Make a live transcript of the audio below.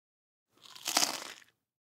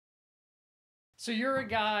So you're a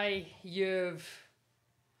guy, you've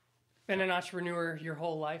been an entrepreneur your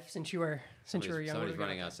whole life since you were young. Somebody's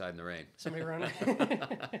running outside in the rain. Somebody running.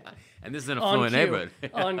 And this is an affluent neighborhood.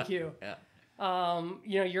 On cue. Yeah.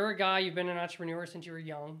 You're a guy, you've been an entrepreneur since you were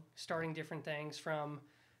young, starting different things from,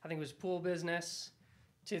 I think it was pool business,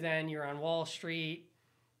 to then you're on Wall Street,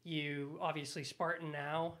 you obviously Spartan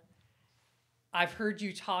now. I've heard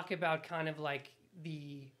you talk about kind of like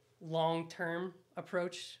the long-term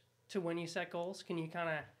approach to when you set goals. Can you kind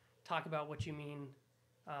of talk about what you mean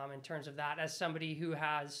in terms of that as somebody who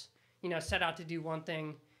has, set out to do one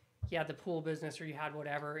thing, you had the pool business or you had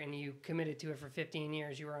whatever, and you committed to it for 15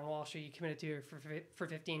 years. You were on Wall Street, you committed to it for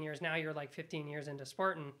 15 years. Now you're like 15 years into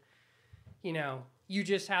Spartan. You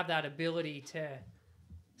just have that ability to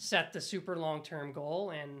set the super long-term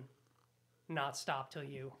goal and not stop till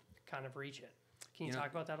you kind of reach it. Can you talk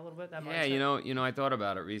about that a little bit? That mindset? I thought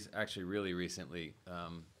about it actually really recently.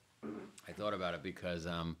 I thought about it because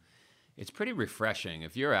it's pretty refreshing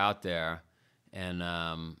if you're out there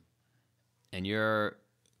and you're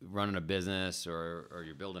running a business or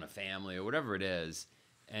you're building a family or whatever it is,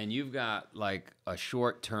 and you've got like a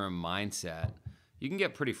short-term mindset. You can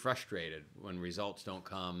get pretty frustrated when results don't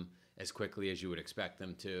come as quickly as you would expect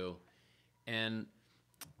them to. And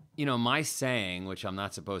my saying, which I'm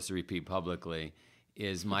not supposed to repeat publicly,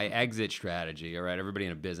 is my exit strategy. All right, everybody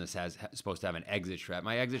in a business supposed to have an exit strategy.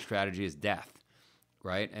 My exit strategy is death,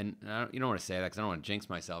 right? And you don't want to say that because I don't want to jinx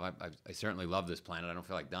myself. I certainly love this planet. I don't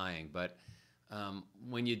feel like dying. But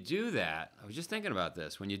when you do that, I was just thinking about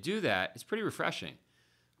this. When you do that, it's pretty refreshing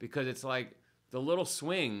because it's like the little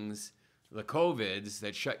swings, the COVIDs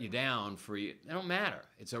that shut you down for you, they don't matter.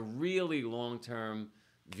 It's a really long-term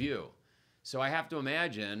view. So I have to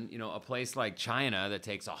imagine, a place like China that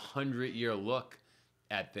takes 100-year look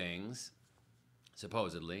at things,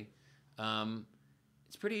 supposedly,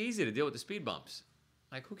 it's pretty easy to deal with the speed bumps.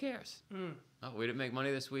 Like, who cares? Oh, we didn't make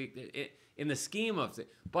money this week. In the scheme of things.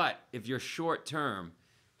 But if you're short-term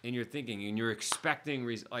and you're thinking and you're expecting,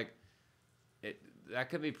 that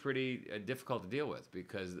could be pretty difficult to deal with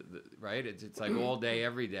because, right? It's like all day,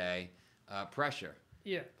 every day pressure.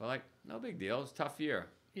 Yeah. But like, no big deal. It's a tough year.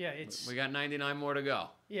 Yeah, we got 99 more to go.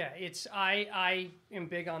 Yeah, I am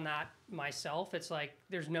big on that myself. It's like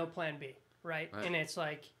there's no plan B, right? And it's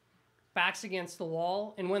like backs against the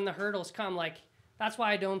wall, and when the hurdles come, like that's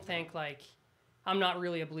why I don't think like I'm not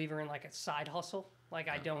really a believer in like a side hustle. Like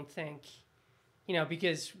I don't think,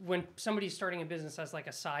 because when somebody's starting a business as like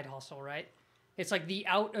a side hustle, right? It's like the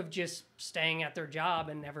out of just staying at their job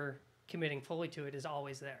and never committing fully to it is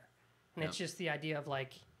always there. And it's just the idea of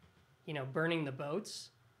like, burning the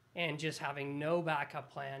boats and just having no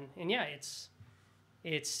backup plan. And yeah,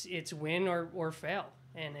 it's win or fail.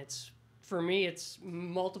 And for me, it's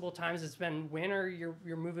multiple times it's been win or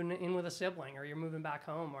you're moving in with a sibling or you're moving back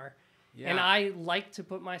home and I like to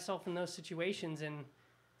put myself in those situations. And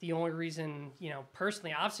the only reason,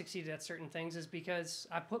 personally I've succeeded at certain things is because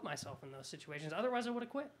I put myself in those situations. Otherwise I would have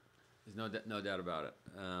quit. There's no doubt about it.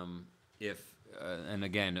 And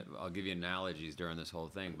again, I'll give you analogies during this whole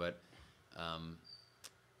thing, but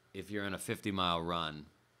if you're in a 50-mile run,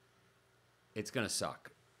 it's going to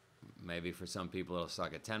suck. Maybe for some people it'll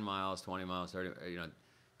suck at 10 miles, 20 miles, 30,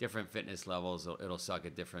 different fitness levels. It'll suck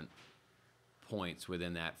at different points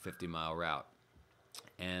within that 50-mile route.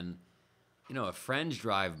 And, if friends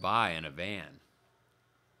drive by in a van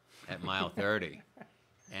at mile 30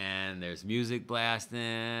 and there's music blasting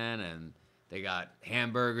and they got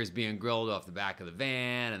hamburgers being grilled off the back of the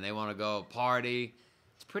van and they want to go party,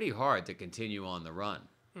 it's pretty hard to continue on the run,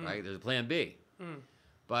 right? There's a plan B.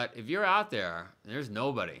 But if you're out there and there's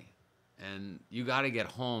nobody and you got to get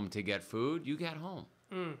home to get food, you get home.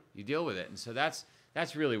 You deal with it. And so that's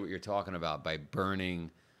really what you're talking about by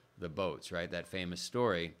burning the boats, right? That famous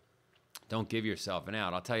story. Don't give yourself an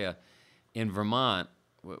out. I'll tell you, in Vermont,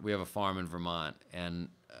 we have a farm in Vermont, and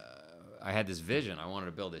I had this vision. I wanted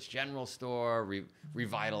to build this general store,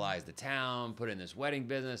 revitalize the town, put in this wedding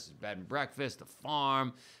business, bed and breakfast, a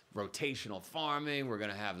farm, rotational farming. We're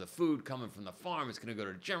going to have the food coming from the farm. It's going to go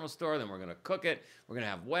to the general store. Then we're going to cook it. We're going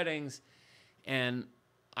to have weddings. And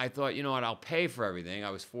I thought, you know what, I'll pay for everything.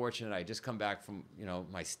 I was fortunate. I had just come back from,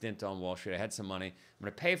 my stint on Wall Street. I had some money. I'm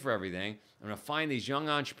going to pay for everything. I'm going to find these young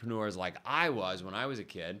entrepreneurs like I was when I was a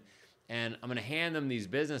kid, and I'm going to hand them these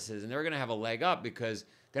businesses, and they're going to have a leg up because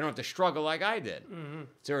they don't have to struggle like I did.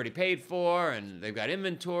 It's already paid for, and they've got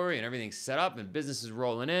inventory, and everything's set up, and business is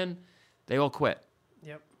rolling in. They all quit.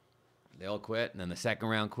 Yep. They all quit, and then the second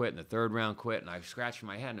round quit, and the third round quit, and I scratched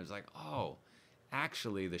my head, and it was like, oh,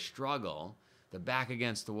 actually the struggle, the back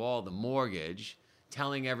against the wall, the mortgage,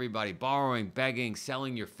 telling everybody, borrowing, begging,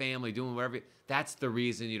 selling your family, doing whatever. That's the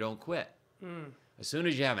reason you don't quit. As soon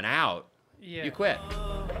as you have an out, you quit.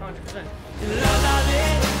 100%.